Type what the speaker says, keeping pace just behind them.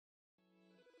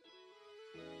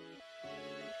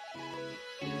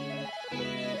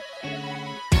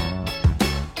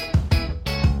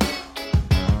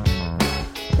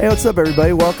Hey, what's up,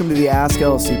 everybody? Welcome to the Ask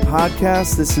LLC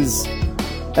podcast. This is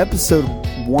episode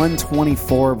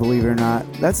 124, believe it or not.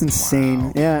 That's insane.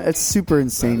 Wow. Yeah, it's super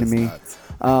insane to me.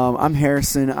 I'm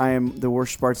Harrison. I am the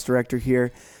worship arts director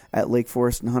here at Lake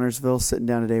Forest in Huntersville, sitting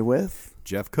down today with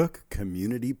Jeff Cook,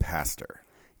 community pastor.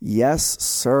 Yes,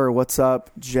 sir. What's up,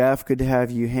 Jeff? Good to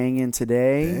have you hang in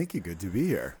today. Thank you. Good to be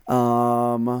here.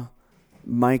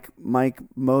 Mike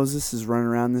Moses is running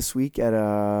around this week at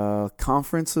a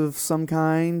conference of some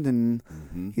kind, and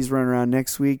he's running around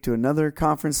next week to another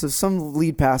conference of some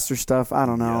lead pastor stuff. I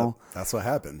don't know. Yep, that's what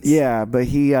happens. Yeah, but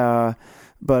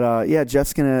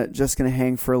Jeff's gonna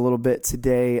hang for a little bit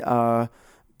today.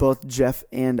 Both Jeff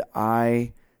and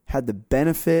I had the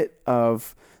benefit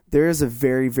of there is a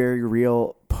very, very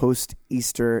real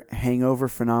post-Easter hangover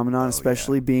phenomenon,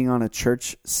 especially being on a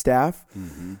church staff.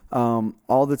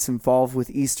 All that's involved with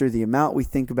Easter, the amount we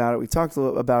think about it. We talked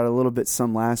about it a little bit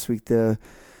some last week, the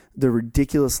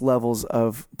ridiculous levels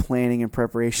of planning and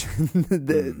preparation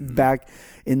back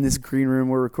in this green room.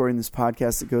 We're recording this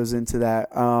podcast that goes into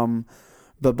that.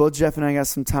 But both Jeff and I got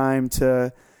some time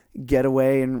to get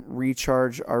away and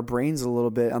recharge our brains a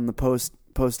little bit on the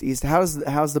post-Easter.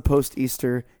 How's the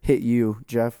post-Easter hit you,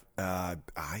 Jeff?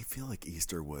 I feel like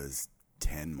Easter was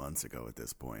 10 months ago at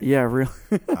this point. Yeah, really.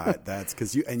 That's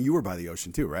because you were by the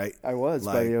ocean too, right? I was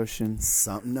by the ocean.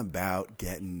 Something about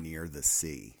getting near the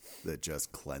sea that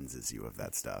just cleanses you of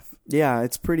that stuff. Yeah,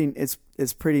 it's pretty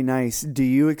nice. Do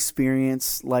you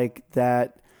experience like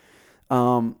that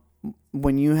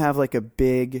when you have like a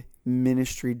big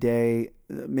ministry day,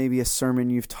 maybe a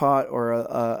sermon you've taught or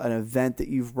an event that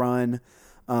you've run?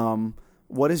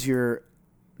 What is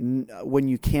when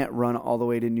you can't run all the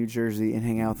way to New Jersey and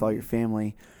hang out with all your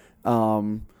family?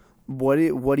 What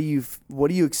do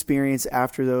you experience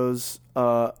after those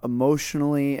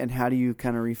emotionally, and how do you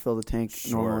kind of refill the tank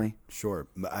normally? Sure.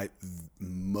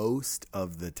 Most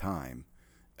of the time,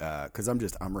 because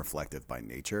I'm reflective by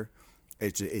nature.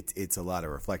 It's a lot of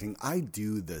reflecting. I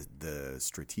do the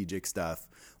strategic stuff,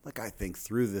 like I think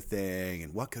through the thing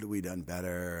and what could we done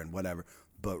better and whatever.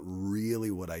 But really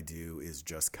what I do is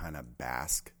just kind of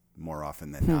bask more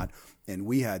often than not. And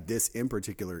we had this in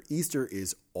particular. Easter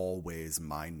is always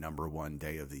my number one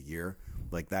day of the year.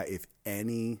 Like that, if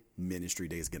any ministry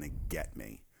day is going to get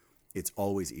me, it's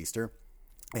always Easter.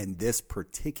 And this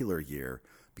particular year,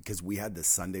 because we had the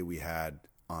Sunday we had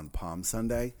on Palm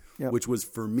Sunday, which was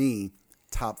for me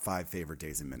top 5 favorite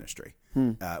days in ministry,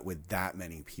 with that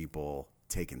many people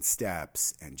taking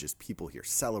steps and just people here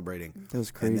celebrating. That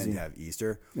was crazy. And then you have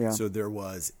Easter. Yeah. So there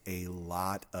was a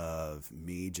lot of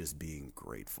me just being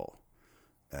grateful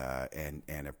and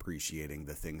appreciating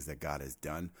the things that God has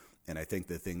done. And I think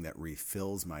the thing that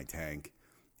refills my tank,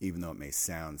 even though it may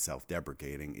sound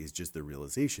self-deprecating, is just the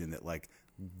realization that like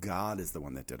God is the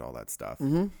one that did all that stuff.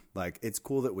 Like it's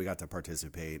cool that we got to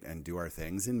participate and do our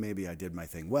things, and maybe I did my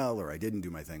thing well or I didn't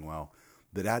do my thing well.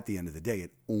 But at the end of the day,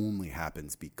 it only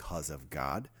happens because of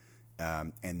God,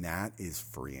 and that is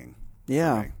freeing.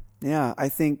 Yeah, yeah. I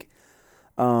think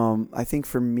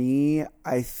for me,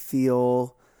 I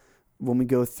feel when we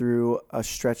go through a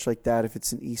stretch like that, if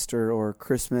it's an Easter or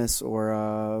Christmas or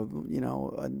a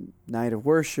night of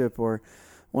worship or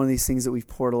one of these things that we've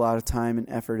poured a lot of time and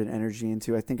effort and energy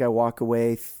into, I think I walk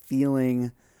away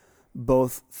feeling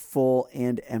both full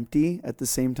and empty at the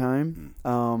same time.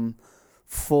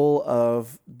 Full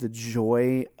of the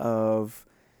joy of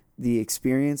the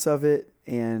experience of it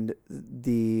and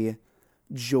the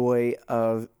joy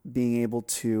of being able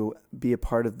to be a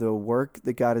part of the work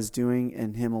that God is doing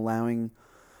and Him allowing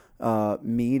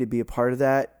me to be a part of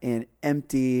that, and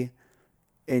empty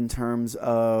in terms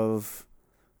of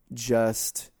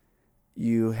just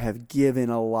you have given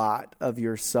a lot of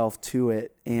yourself to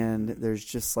it, and there's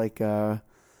just like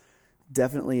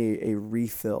definitely a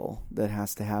refill that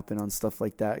has to happen on stuff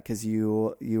like that, because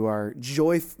you are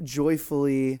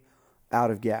joyfully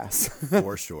out of gas.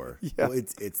 For sure. Yeah. Well,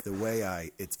 it's the way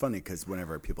it's funny because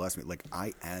whenever people ask me, like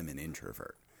I am an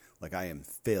introvert, like I am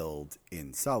filled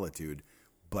in solitude,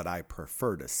 but I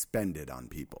prefer to spend it on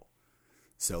people.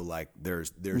 So like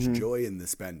there's joy in the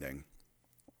spending,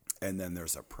 and then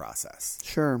there's a process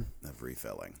of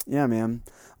refilling. Yeah, man.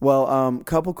 Well,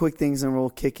 couple quick things and we'll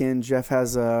kick in. Jeff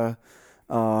has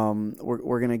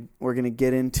we're gonna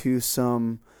get into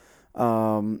some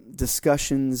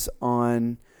discussions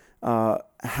on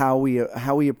how we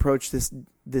approach this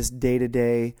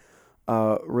day-to-day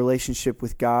relationship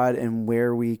with God, and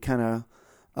where we kind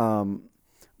of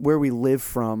where we live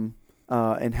from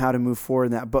and how to move forward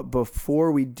in that. But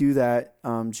before we do that,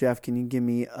 Jeff, can you give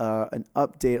me an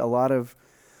update? A lot of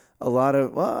a lot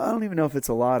of, well, I don't even know if it's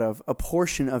a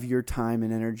portion of your time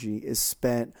and energy is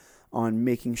spent on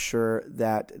making sure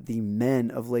that the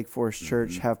men of Lake Forest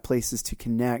Church have places to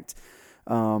connect.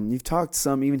 You've talked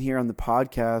some even here on the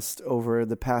podcast over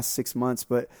the past 6 months,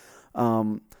 but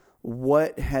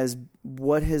what has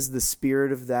the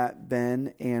spirit of that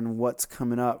been, and what's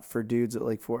coming up for dudes at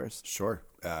Lake Forest? Sure.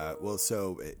 Well,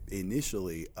 so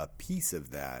initially a piece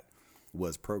of that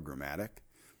was programmatic.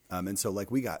 And so like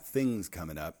we got things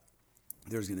coming up.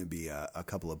 There's going to be a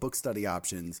couple of book study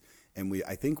options. And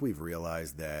I think we've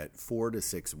realized that 4 to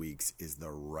 6 weeks is the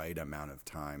right amount of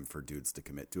time for dudes to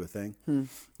commit to a thing.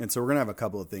 And so we're going to have a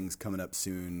couple of things coming up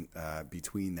soon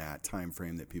between that time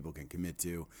frame that people can commit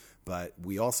to. But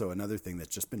we also, another thing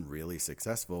that's just been really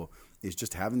successful is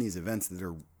just having these events that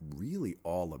are really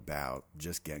all about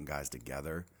just getting guys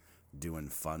together, doing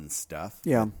fun stuff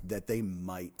that they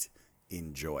might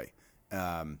enjoy.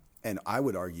 And I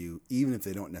would argue, even if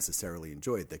they don't necessarily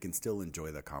enjoy it, they can still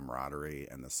enjoy the camaraderie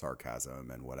and the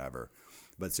sarcasm and whatever.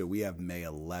 But so we have May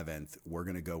 11th.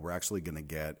 We're actually going to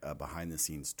get a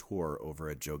behind-the-scenes tour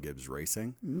over at Joe Gibbs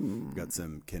Racing. We've got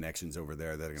some connections over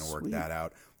there that are going to work that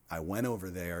out. I went over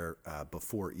there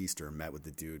before Easter, met with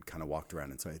the dude, kind of walked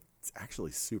around. And so it's actually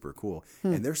super cool.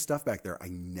 And there's stuff back there I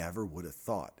never would have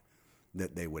thought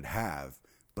that they would have.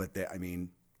 But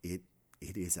it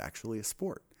is actually a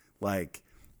sport. Like...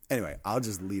 Anyway, I'll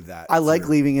just leave that. I like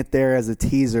leaving it there as a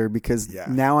teaser because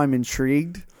now I'm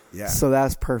intrigued. Yeah. So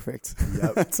that's perfect.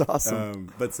 Yep. That's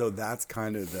awesome. But so that's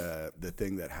kind of the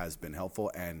thing that has been helpful,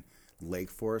 and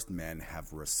Lake Forest men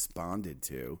have responded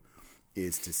to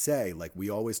is to say, like, we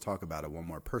always talk about a one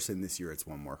more person. This year it's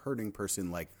one more hurting person.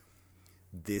 Like,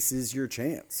 this is your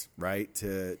chance, right?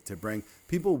 To bring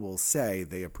people will say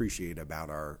they appreciate about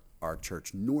our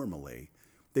church normally.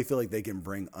 They feel like they can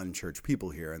bring unchurched people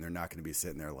here, and they're not going to be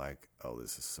sitting there like, oh,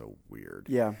 this is so weird.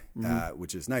 Yeah.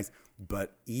 Which is nice.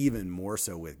 But even more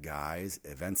so with guys,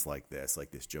 events like this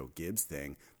Joe Gibbs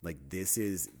thing, like this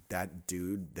is that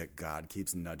dude that God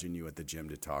keeps nudging you at the gym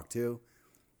to talk to.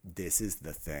 This is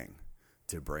the thing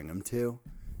to bring him to.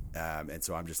 And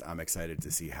so I'm excited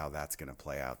to see how that's going to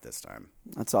play out this time.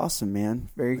 That's awesome, man.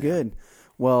 Very good.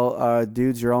 Well,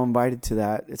 dudes, you're all invited to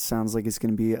that. It sounds like it's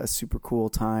going to be a super cool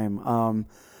time. All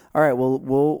right. Well,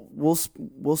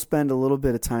 we'll spend a little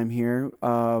bit of time here.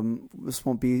 This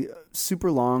won't be a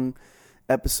super long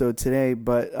episode today,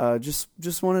 but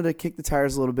just wanted to kick the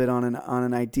tires a little bit on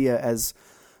an idea as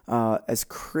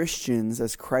Christians,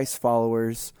 as Christ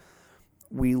followers.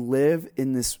 We live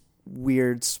in this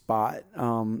weird spot.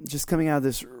 Just coming out of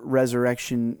this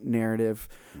resurrection narrative,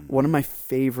 one of my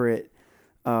favorite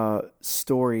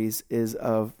stories is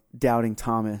of Doubting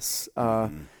Thomas,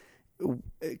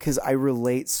 because I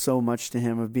relate so much to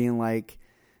him of being like,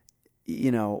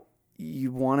 there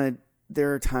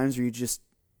are times where you just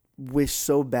wish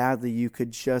so badly you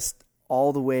could just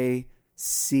all the way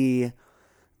see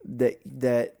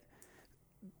that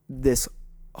this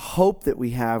hope that we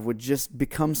have would just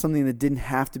become something that didn't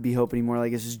have to be hope anymore.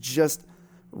 Like, it's just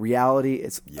reality.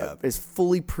 It's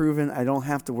fully proven. I don't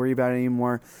have to worry about it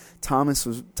anymore. Thomas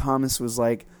was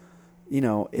like,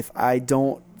 if I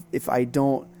don't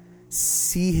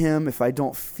see him, if I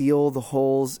don't feel the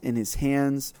holes in his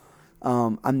hands,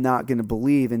 I'm not going to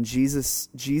believe. And Jesus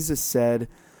said,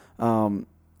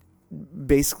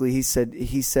 basically he said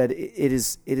it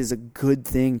is a good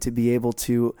thing to be able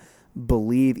to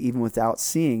believe even without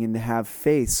seeing and to have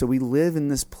faith. So we live in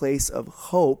this place of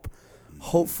hope,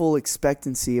 hopeful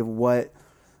expectancy of what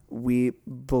we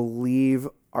believe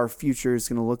our future is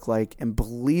going to look like, and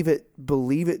believe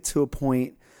it to a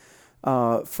point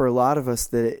for a lot of us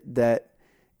that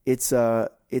it's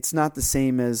not the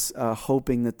same as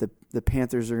hoping that the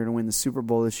Panthers are going to win the Super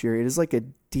Bowl this year. It is like a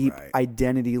deep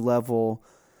identity level.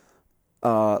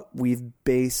 We've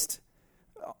based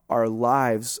our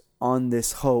lives on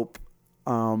this hope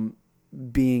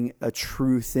being a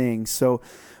true thing. So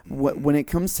when it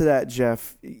comes to that,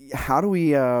 Jeff, how do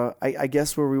we, I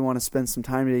guess where we want to spend some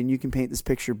time today, and you can paint this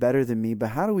picture better than me, but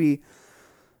how do we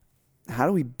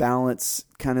balance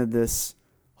kind of this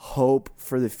hope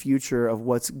for the future of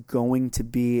what's going to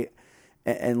be,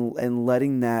 and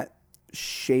letting that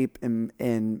shape and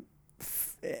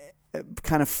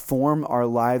kind of form our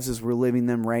lives as we're living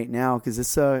them right now? Because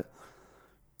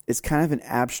it's kind of an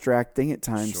abstract thing at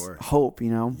times. Sure. Hope,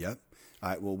 Yep.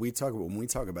 Well, when we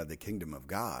talk about the kingdom of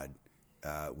God,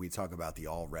 we talk about the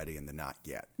already and the not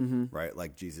yet, right?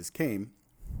 Like Jesus came,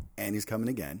 and he's coming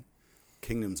again.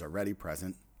 Kingdom's already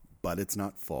present, but it's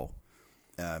not full.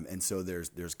 And so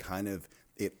there's kind of,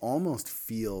 it almost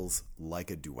feels like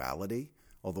a duality,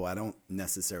 although I don't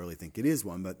necessarily think it is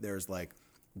one, but there's like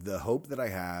the hope that I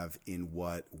have in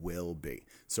what will be.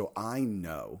 So I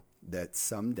know that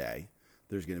someday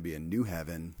there's going to be a new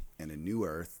heaven and a new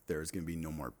earth. There's going to be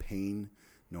no more pain,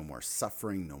 no more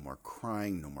suffering, no more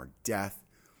crying, no more death.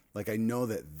 Like, I know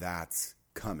that that's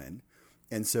coming.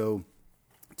 And so,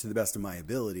 to the best of my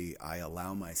ability, I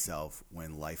allow myself,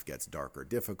 when life gets dark or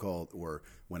difficult, or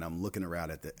when I'm looking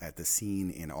around at the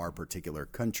scene in our particular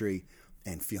country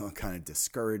and feeling kind of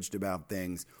discouraged about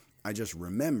things, I just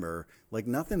remember, like,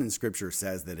 nothing in Scripture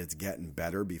says that it's getting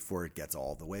better before it gets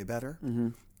all the way better,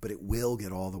 but it will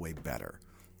get all the way better.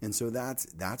 And so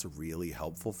that's really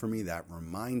helpful for me. That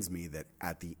reminds me that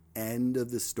at the end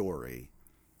of the story,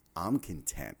 I'm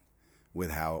content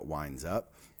with how it winds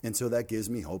up. And so that gives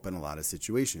me hope in a lot of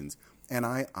situations. And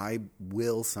I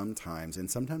will sometimes, and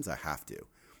sometimes I have to,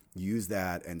 use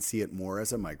that and see it more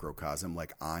as a microcosm.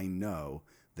 Like, I know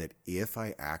that if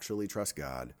I actually trust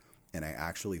God and I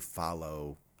actually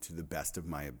follow to the best of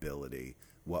my ability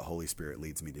what Holy Spirit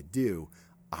leads me to do,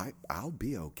 I'll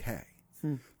be okay.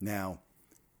 Now,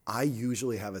 I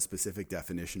usually have a specific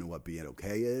definition of what being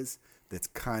okay is that's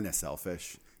kind of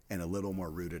selfish and a little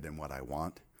more rooted in what I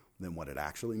want than what it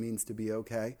actually means to be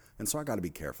okay. And so I got to be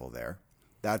careful there.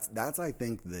 That's I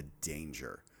think the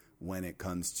danger when it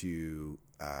comes to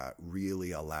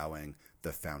really allowing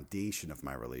the foundation of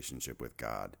my relationship with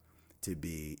God to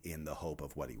be in the hope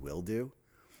of what he will do,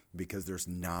 because there's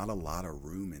not a lot of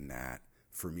room in that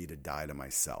for me to die to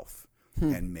myself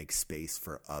and make space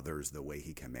for others the way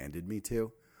he commanded me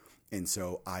to. And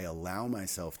so I allow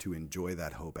myself to enjoy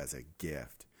that hope as a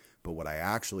gift. But what I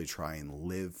actually try and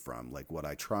live from, like what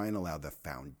I try and allow the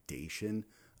foundation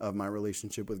of my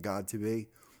relationship with God to be,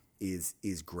 is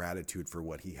gratitude for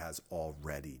what he has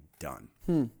already done.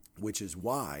 Which is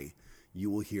why you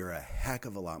will hear a heck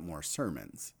of a lot more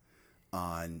sermons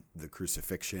on the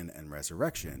crucifixion and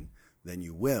resurrection than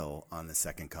you will on the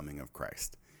second coming of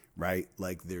Christ, right?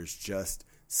 Like, there's just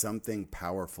something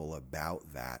powerful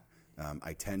about that.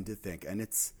 I tend to think, and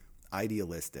it's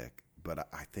idealistic, but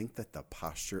I think that the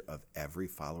posture of every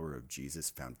follower of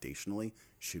Jesus foundationally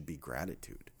should be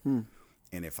gratitude.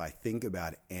 And if I think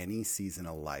about any season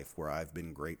of life where I've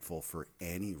been grateful for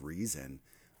any reason,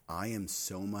 I am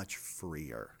so much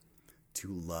freer to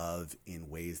love in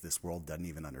ways this world doesn't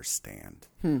even understand.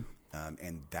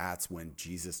 And that's when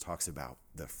Jesus talks about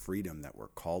the freedom that we're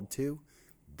called to.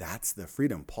 That's the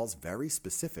freedom. Paul's very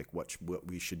specific what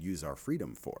we should use our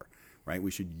freedom for, right?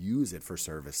 We should use it for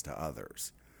service to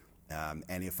others.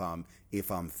 And if I'm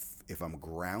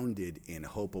grounded in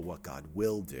hope of what God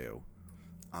will do,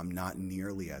 I'm not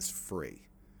nearly as free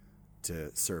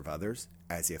to serve others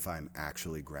as if I'm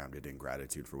actually grounded in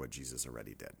gratitude for what Jesus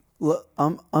already did.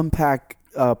 Unpack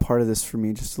part of this for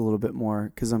me just a little bit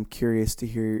more, because I'm curious to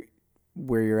hear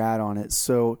where you're at on it.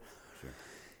 So,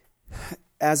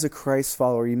 as a Christ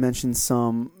follower, you mentioned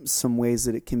some ways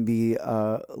that it can be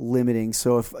limiting.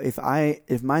 So if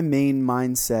my main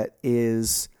mindset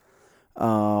is,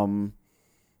 none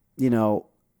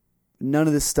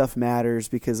of this stuff matters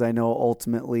because I know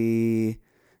ultimately,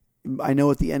 I know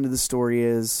what the end of the story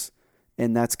is,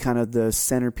 and that's kind of the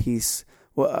centerpiece.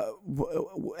 What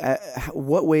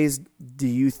ways do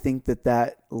you think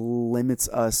that limits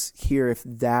us here if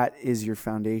that is your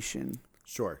foundation?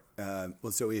 Sure. And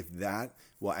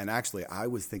actually, I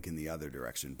was thinking the other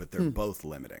direction, but they're both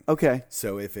limiting. Okay.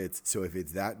 So if it's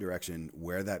that direction,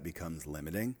 where that becomes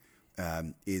limiting,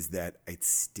 is that it's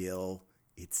still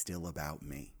about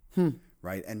me,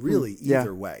 right? And really,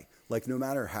 either way, like, no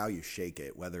matter how you shake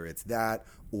it, whether it's that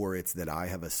or it's that I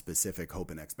have a specific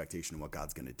hope and expectation of what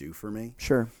God's going to do for me.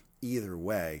 Sure. Either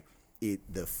way,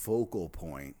 the focal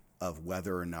point of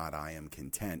whether or not I am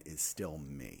content is still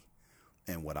me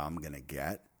and what I'm going to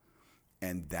get.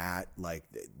 And that, like,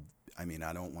 I mean,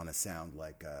 I don't want to sound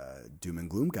like a doom and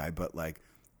gloom guy, but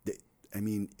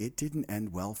it didn't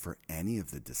end well for any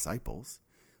of the disciples.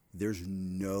 There's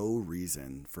no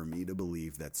reason for me to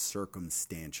believe that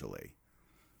circumstantially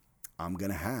I'm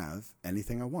going to have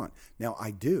anything I want. Now,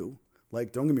 I do.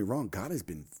 Like, don't get me wrong. God has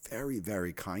been very,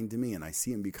 very kind to me, and I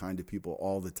see him be kind to people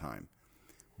all the time.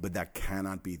 But that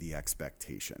cannot be the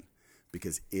expectation,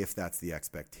 because if that's the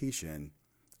expectation,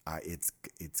 it's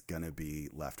going to be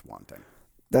left wanting.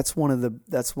 That's one of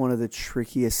the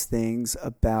trickiest things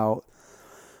about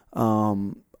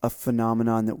a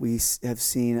phenomenon that we have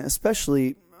seen,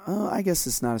 especially, I guess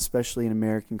it's not especially in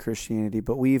American Christianity,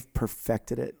 but we've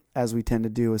perfected it, as we tend to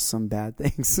do with some bad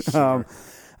things. Sure.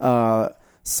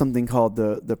 Something called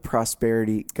the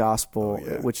prosperity gospel,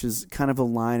 yeah. which is kind of a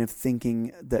line of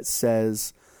thinking that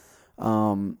says,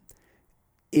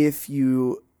 if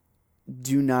you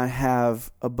do not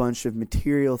have a bunch of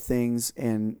material things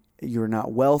and you're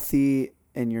not wealthy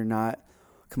and you're not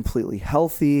completely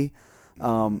healthy.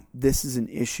 This is an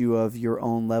issue of your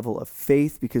own level of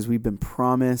faith, because we've been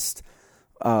promised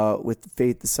with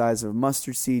faith the size of a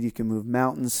mustard seed, you can move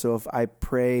mountains. So if I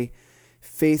pray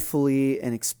faithfully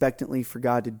and expectantly for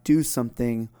God to do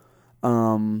something,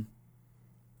 to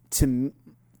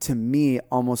me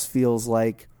almost feels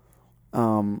like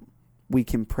we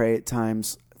can pray at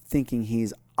times thinking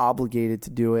he's obligated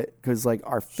to do it, because like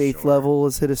our faith level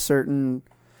has hit a certain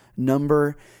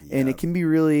number, and it can be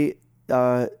really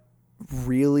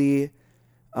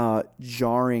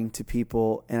jarring to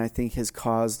people, and I think has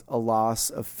caused a loss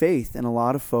of faith in a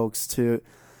lot of folks to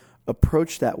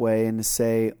approach that way and to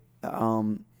say,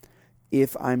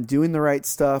 if I'm doing the right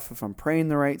stuff, if I'm praying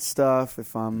the right stuff,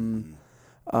 if I'm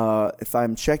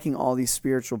checking all these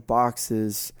spiritual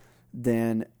boxes,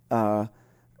 then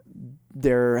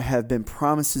there have been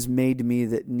promises made to me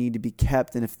that need to be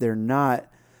kept, and if they're not,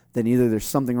 then either there's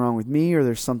something wrong with me or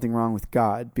there's something wrong with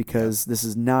God, because this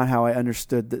is not how I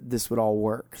understood that this would all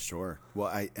work. Sure. Well,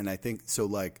 I think so.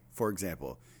 Like, for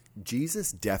example,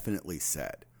 Jesus definitely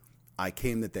said, "I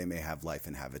came that they may have life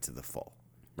and have it to the full."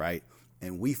 Right?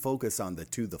 And we focus on the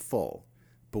to the full,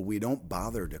 but we don't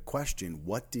bother to question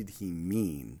what did he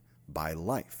mean by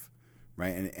life,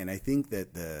 right? And I think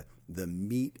that the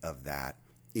meat of that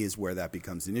is where that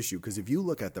becomes an issue. Because if you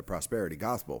look at the prosperity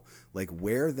gospel, like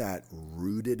where that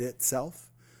rooted itself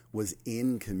was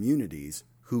in communities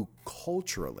who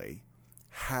culturally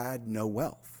had no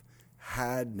wealth,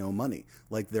 had no money.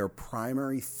 Like their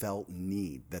primary felt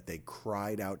need that they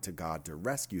cried out to God to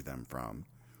rescue them from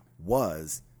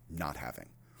was not having.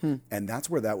 And that's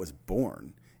where that was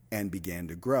born and began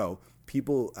to grow.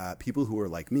 People who are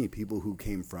like me, people who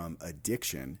came from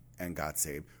addiction and got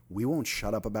saved, we won't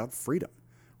shut up about freedom.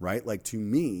 Right? Like to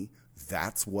me,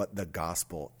 that's what the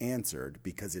gospel answered,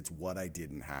 because it's what I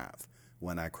didn't have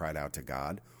when I cried out to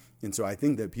God. And so I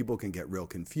think that people can get real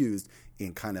confused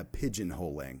in kind of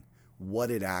pigeonholing what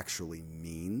it actually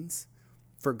means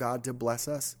for God to bless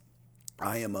us.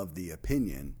 I am of the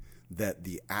opinion that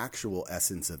the actual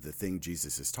essence of the thing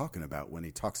Jesus is talking about when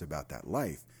he talks about that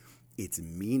life, it's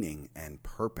meaning and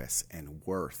purpose and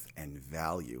worth and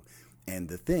value, and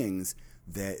the things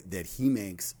that he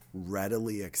makes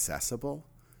readily accessible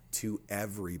to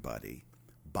everybody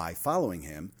by following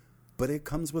him. But it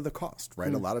comes with a cost,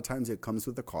 right? A lot of times it comes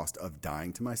with the cost of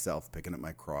dying to myself, picking up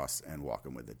my cross, and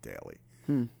walking with it daily.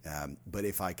 But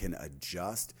if I can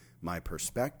adjust my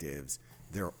perspectives,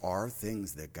 there are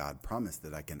things that God promised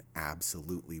that I can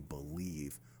absolutely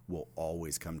believe will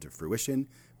always come to fruition,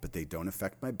 but they don't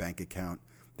affect my bank account.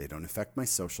 They don't affect my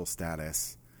social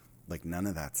status. Like none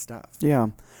of that stuff. Yeah.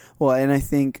 Well, and I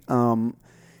think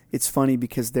it's funny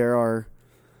because there are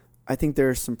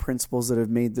some principles that have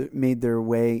made their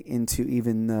way into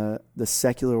even the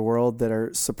secular world that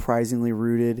are surprisingly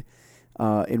rooted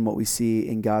in what we see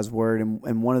in God's word.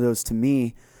 And one of those, to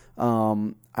me,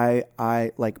 I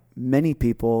like many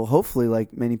people, hopefully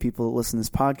like many people that listen to this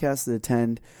podcast that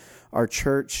attend our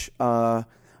church,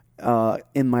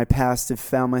 in my past have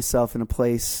found myself in a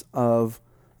place of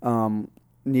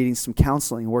needing some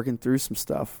counseling, working through some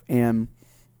stuff. And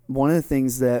one of the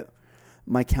things that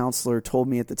my counselor told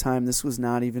me at the time, this was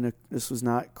not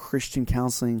Christian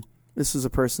counseling. This was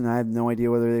a person, I have no idea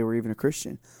whether they were even a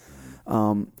Christian,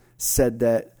 said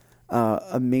that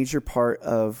a major part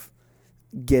of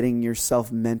getting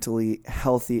yourself mentally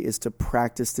healthy is to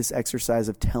practice this exercise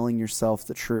of telling yourself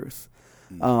the truth,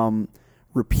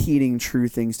 repeating true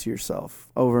things to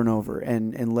yourself over and over,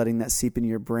 and letting that seep into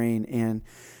your brain. And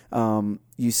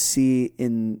you see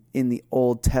in the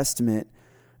Old Testament,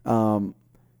 you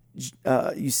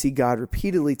see God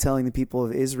repeatedly telling the people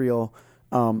of Israel,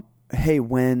 hey,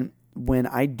 when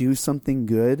I do something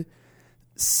good,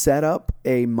 set up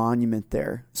a monument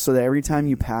there so that every time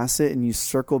you pass it and you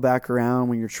circle back around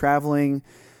when you're traveling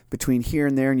between here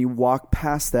and there and you walk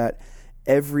past that,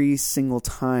 every single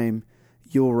time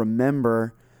you'll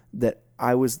remember that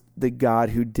I was the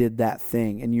God who did that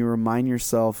thing, and you remind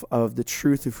yourself of the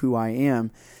truth of who I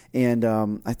am. And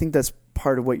I think that's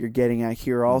part of what you're getting at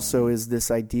here also, is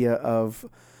this idea of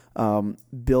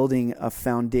building a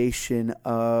foundation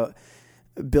on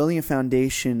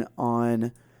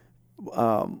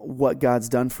what God's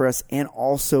done for us, and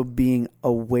also being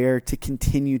aware to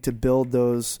continue to build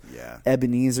those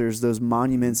Ebenezers, those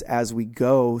monuments as we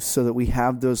go, so that we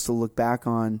have those to look back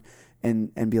on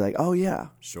and be like, oh yeah.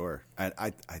 Sure.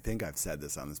 I think I've said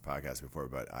this on this podcast before,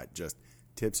 but just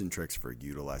tips and tricks for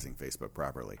utilizing Facebook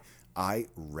properly. I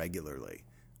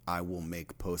will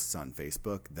make posts on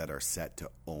Facebook that are set to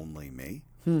only me,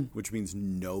 which means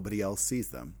nobody else sees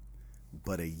them.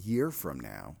 but a year from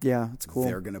now, Yeah, it's cool.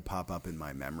 they're going to pop up in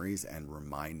my memories and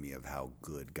remind me of how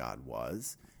good God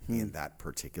was in that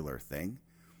particular thing.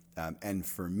 And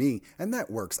for me, and that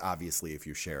works obviously if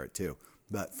you share it too,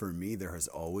 but for me, there has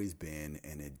always been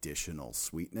an additional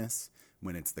sweetness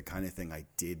when it's the kind of thing I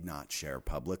did not share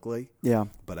publicly, Yeah.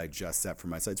 but I just set for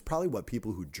myself. It's probably what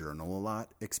people who journal a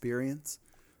lot experience.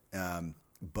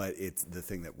 But it's the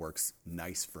thing that works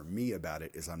nice for me about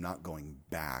it is I'm not going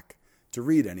back to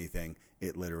read anything.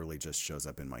 It literally just shows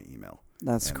up in my email.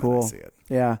 That's and cool. then I see it.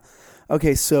 Yeah.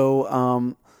 Okay.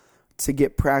 So, to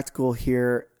get practical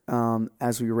here,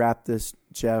 as we wrap this,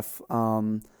 Jeff,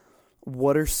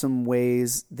 what are some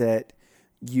ways that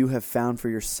you have found for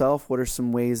yourself? What are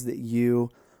some ways that you,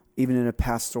 even in a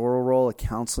pastoral role, a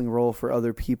counseling role for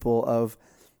other people, of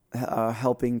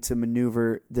helping to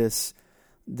maneuver this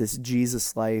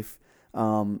Jesus life,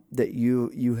 that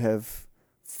you have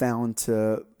found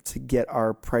to get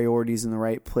our priorities in the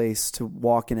right place, to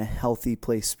walk in a healthy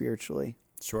place spiritually?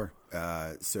 Sure.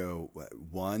 So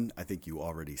one, I think you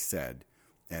already said,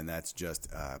 and that's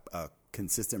just a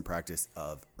consistent practice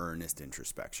of earnest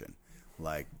introspection.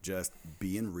 Like just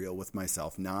being real with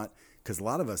myself, not because a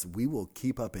lot of us, we will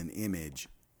keep up an image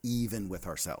even with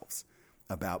ourselves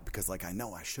about, because like, I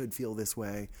know I should feel this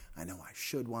way. I know I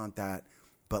should want that,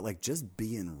 but like just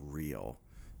being real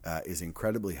is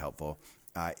incredibly helpful.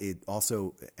 It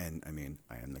also, and I mean,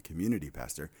 I am the community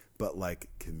pastor, but like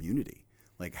community,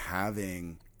 like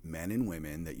having men and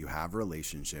women that you have a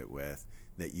relationship with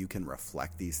that you can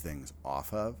reflect these things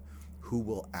off of, who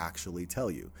will actually tell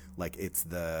you. Like it's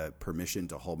the permission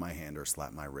to hold my hand or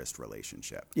slap my wrist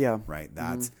relationship. Yeah. Right.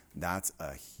 That's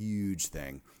a huge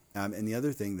thing. And the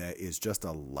other thing that is just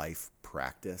a life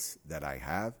practice that I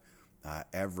have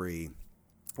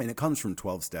and it comes from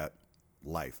 12-step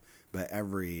life, but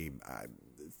every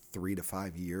 3 to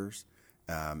 5 years,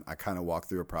 I kind of walk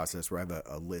through a process where I have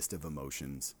a list of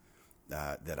emotions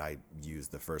that I use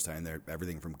the first time. They're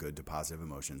everything from good to positive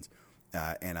emotions.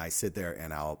 And I sit there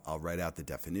and I'll write out the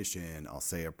definition, I'll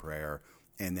say a prayer,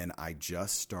 and then I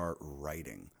just start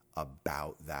writing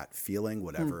about that feeling,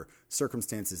 whatever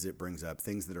circumstances it brings up,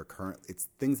 things that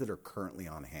are currently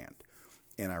on hand.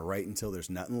 And I write until there's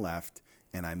nothing left,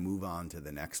 and I move on to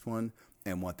the next one.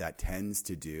 And what that tends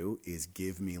to do is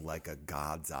give me like a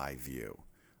God's eye view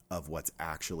of what's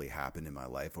actually happened in my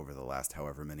life over the last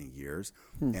however many years.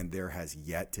 And there has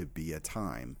yet to be a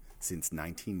time since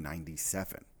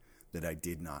 1997 that I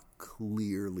did not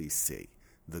clearly see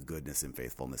the goodness and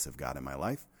faithfulness of God in my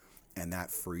life. And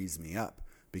that frees me up,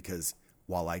 because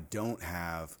while I don't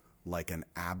have like an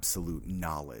absolute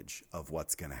knowledge of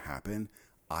what's going to happen,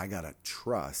 I got to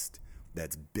trust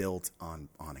that's built on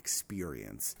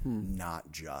experience,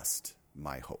 not just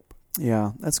my hope.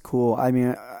 Yeah, that's cool. I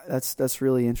mean, that's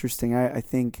really interesting. I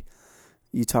think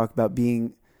you talk about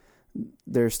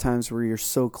there's times where you're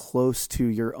so close to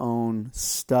your own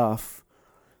stuff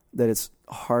that it's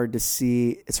hard to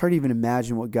see. It's hard to even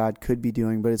imagine what God could be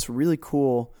doing, but it's really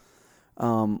cool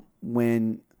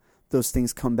when those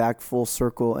things come back full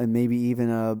circle, and maybe even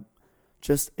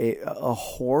a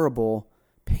horrible,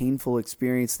 painful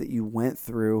experience that you went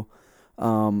through.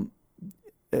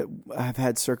 I've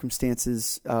had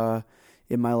circumstances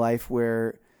in my life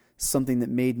where something that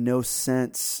made no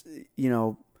sense,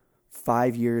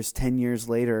 5 years, 10 years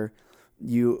later,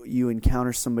 you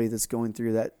encounter somebody that's going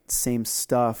through that same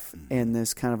stuff, and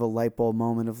there's kind of a light bulb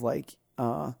moment of like,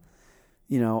 I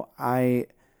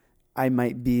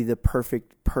might be the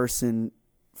perfect person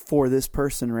for this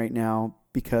person right now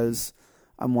because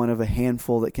I'm one of a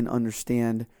handful that can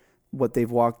understand what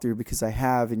they've walked through, because I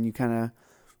have. And you kind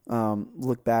of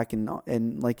look back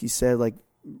and like you said, like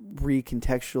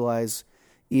recontextualize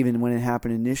even when it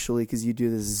happened initially, because you do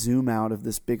this zoom out of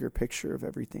this bigger picture of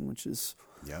everything, which is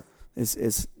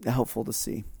is helpful to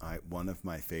see. One of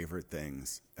my favorite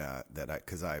things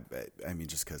because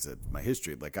of my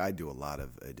history, like I do a lot of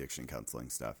addiction counseling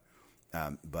stuff,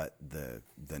 but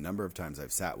the number of times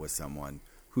I've sat with someone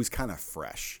who's kind of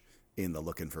fresh in the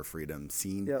looking for freedom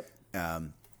scene,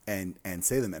 and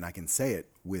say them, and I can say it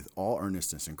with all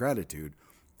earnestness and gratitude,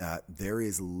 there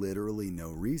is literally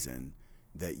no reason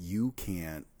that you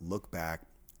can't look back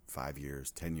 5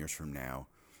 years, 10 years from now,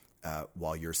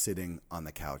 while you're sitting on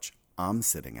the couch I'm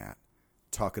sitting at,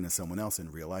 talking to someone else,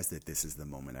 and realize that this is the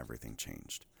moment everything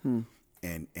changed.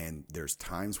 And there's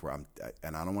times where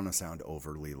and I don't want to sound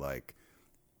overly like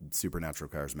supernatural,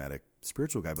 charismatic,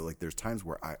 spiritual guy, but like there's times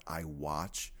where I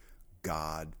watch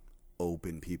God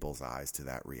open people's eyes to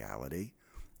that reality,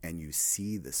 and you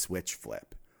see the switch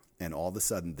flip, and all of a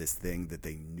sudden this thing that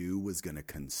they knew was going to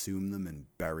consume them and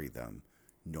bury them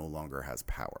no longer has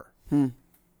power.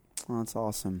 Well, that's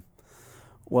awesome.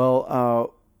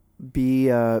 Well, be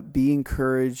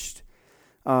encouraged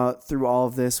through all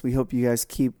of this. We hope you guys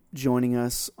keep joining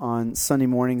us on Sunday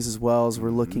mornings as well, as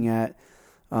we're looking at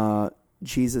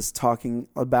Jesus talking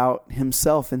about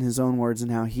himself in his own words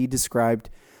and how he described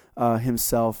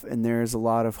himself. And there's a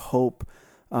lot of hope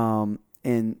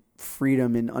and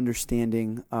freedom in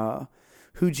understanding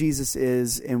who Jesus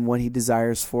is and what he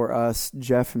desires for us.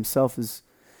 Jeff himself is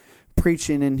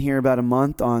preaching in here about a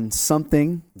month on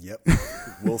something. Yep.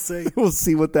 We'll see. We'll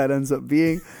see what that ends up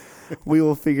being. We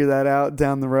will figure that out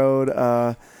down the road.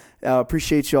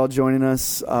 Appreciate you all joining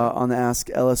us on the Ask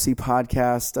LFC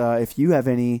podcast. If you have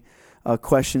any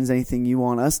questions, anything you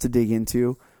want us to dig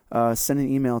into, send an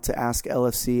email to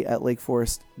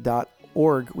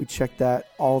asklfc@lakeforest.org. We check that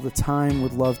all the time.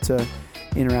 Would love to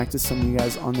interact with some of you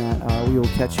guys on that. We will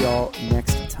catch you all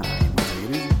next time.